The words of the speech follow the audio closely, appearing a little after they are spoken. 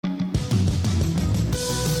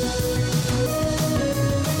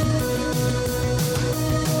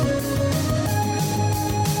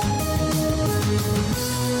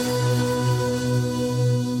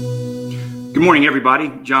Good morning,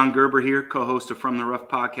 everybody. John Gerber here, co-host of From the Rough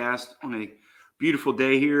podcast on a beautiful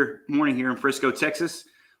morning here in Frisco, Texas.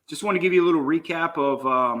 Just want to give you a little recap of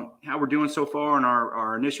how we're doing so far on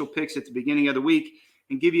our initial picks at the beginning of the week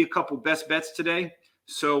and give you a couple best bets today.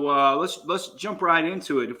 So let's jump right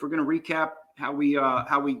into it. If we're going to recap how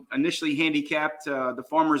we initially handicapped the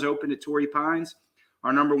Farmers Open at Torrey Pines,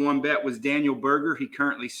 our number one bet was Daniel Berger. He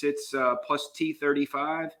currently sits plus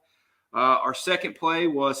T35. Our second play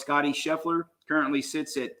was Scotty Scheffler, currently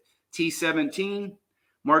sits at T17.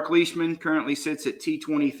 Mark Leishman currently sits at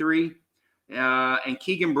T23. And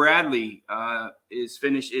Keegan Bradley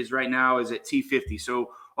is right now at T50.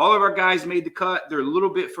 So all of our guys made the cut. They're a little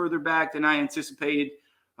bit further back than I anticipated.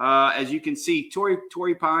 As you can see,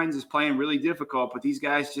 Torrey Pines is playing really difficult, but these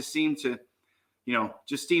guys just seem to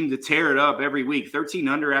tear it up every week. 13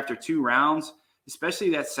 under after 2 rounds. Especially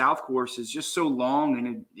that South course is just so long.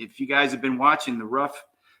 And if you guys have been watching the rough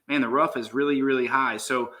is really, really high.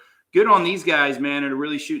 So good on these guys, man, that are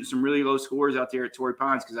really shooting some really low scores out there at Torrey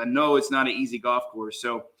Pines, because I know it's not an easy golf course.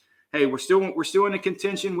 So, hey, we're still in the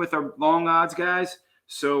contention with our long odds guys.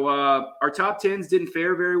 So our top 10s didn't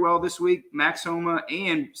fare very well this week. Max Homa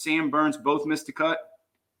and Sam Burns both missed the cut.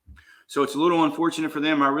 So it's a little unfortunate for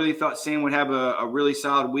them. I really thought Sam would have a really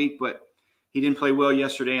solid week, but he didn't play well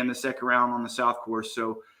yesterday in the second round on the South course.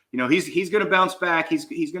 So, he's going to bounce back. He's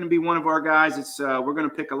going to be one of our guys. We're going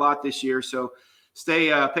to pick a lot this year. So pay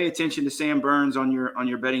attention to Sam Burns on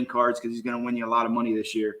your betting cards, because he's going to win you a lot of money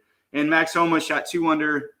this year. And Max Homa shot 2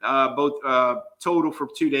 under both total for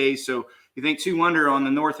 2 days. So you think 2 under on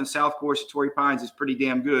the North and South course at Torrey Pines is pretty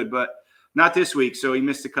damn good, but not this week. So he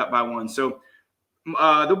missed the cut by 1. So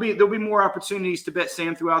there'll be more opportunities to bet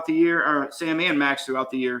Sam throughout the year, or Sam and Max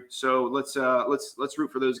throughout the year. So let's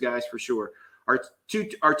root for those guys for sure. Our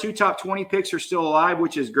two top 20 picks are still alive,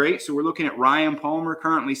 which is great. So we're looking at Ryan Palmer,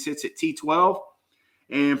 currently sits at T12,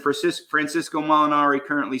 and Francisco Molinari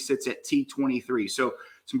currently sits at T23. So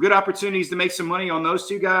some good opportunities to make some money on those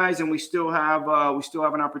two guys, and we still have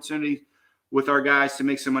an opportunity with our guys to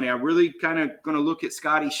make some money. I'm really kind of going to look at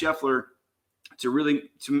Scotty Scheffler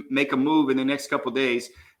to make a move in the next couple of days.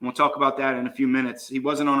 And we'll talk about that in a few minutes. He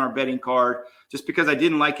wasn't on our betting card just because I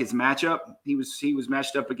didn't like his matchup. He was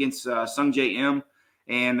matched up against Sungjae Im,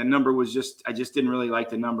 and the number was I just didn't really like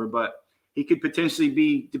the number. But he could potentially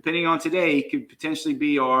be, depending on today, he could potentially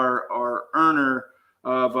be our earner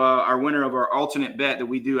of our winner of our alternate bet that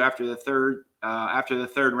we do after the third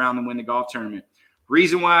round and win the golf tournament.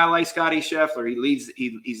 Reason why I like Scotty Scheffler: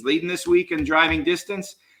 he's leading this week in driving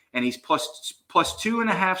distance, and he's plus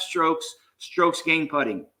 2.5 strokes gained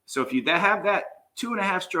putting. So if you have that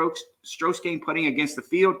 2.5 strokes gained putting against the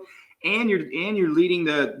field, and you're leading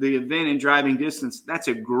the event in driving distance, that's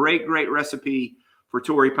a great recipe for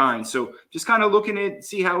Torrey Pines. So just kind of looking at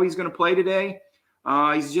see how he's going to play today.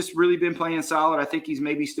 He's just really been playing solid. I think he's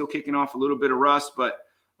maybe still kicking off a little bit of rust, but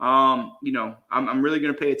I'm really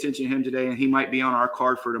going to pay attention to him today, and he might be on our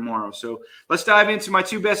card for tomorrow. So let's dive into my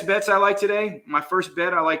 2 best bets I like today. My first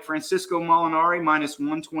bet, I like Francisco Molinari minus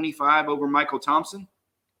 125 over Michael Thompson.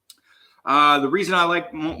 The reason I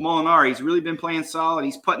like Molinari, he's really been playing solid.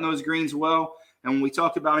 He's putting those greens well. And when we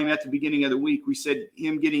talked about him at the beginning of the week, we said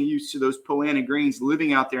him getting used to those Poa annua greens,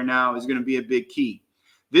 living out there now, is going to be a big key.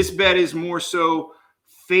 This bet is more so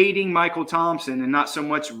fading Michael Thompson and not so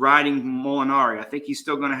much riding Molinari. I think he's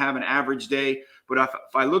still going to have an average day. But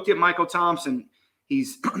if I looked at Michael Thompson,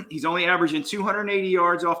 he's only averaging 280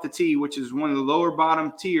 yards off the tee, which is one of the lower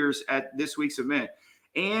bottom tiers at this week's event.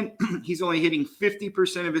 And he's only hitting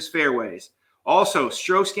 50% of his fairways. Also,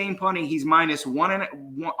 strokes gained putting, he's minus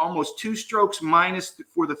almost 2 strokes minus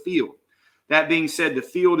for the field. That being said, the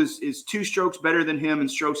field is 2 strokes better than him in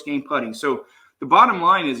strokes gained putting. So the bottom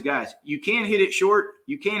line is, guys, you can't hit it short,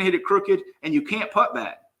 you can't hit it crooked, and you can't putt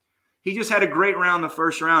bad. He just had a great round the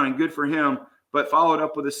first round, and good for him, but followed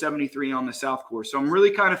up with a 73 on the South course. So I'm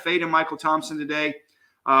really kind of fading Michael Thompson today.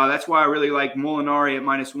 That's why I really like Molinari at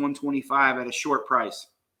minus 125 at a short price.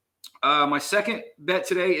 My second bet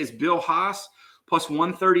today is Bill Haas plus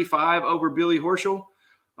 135 over Billy Horschel.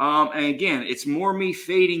 And again, it's more me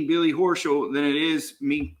fading Billy Horschel than it is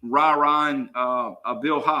me rah-rahing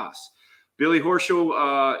Bill Haas. Billy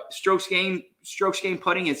Horschel, strokes gained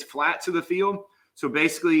putting is flat to the field. So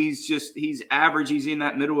basically he's average. He's in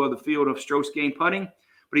that middle of the field of strokes gained putting,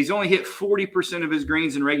 but he's only hit 40% of his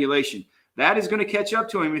greens in regulation. That is going to catch up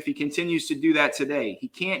to him if he continues to do that today. He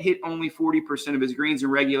can't hit only 40% of his greens in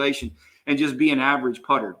regulation and just be an average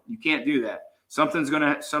putter. You can't do that. Something's going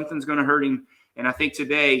to hurt him. And I think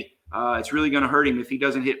today it's really going to hurt him if he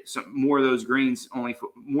doesn't hit some more of those greens,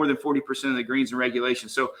 more than 40% of the greens in regulation.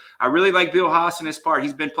 So I really like Bill Haas in this part.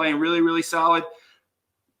 He's been playing really, really solid.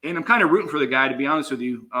 And I'm kind of rooting for the guy, to be honest with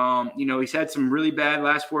you. He's had some really bad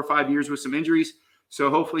last 4 or 5 years with some injuries. So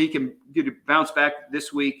hopefully he can get a bounce back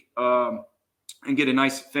this week and get a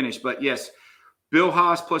nice finish. But yes, Bill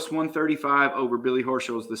Haas plus 135 over Billy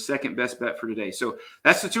Horschel is the second best bet for today. So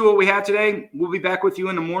that's the two we have today. We'll be back with you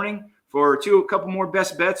in the morning for a couple more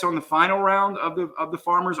best bets on the final round of the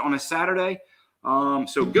Farmers on a Saturday.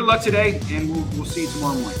 So good luck today, and we'll see you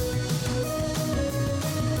tomorrow morning.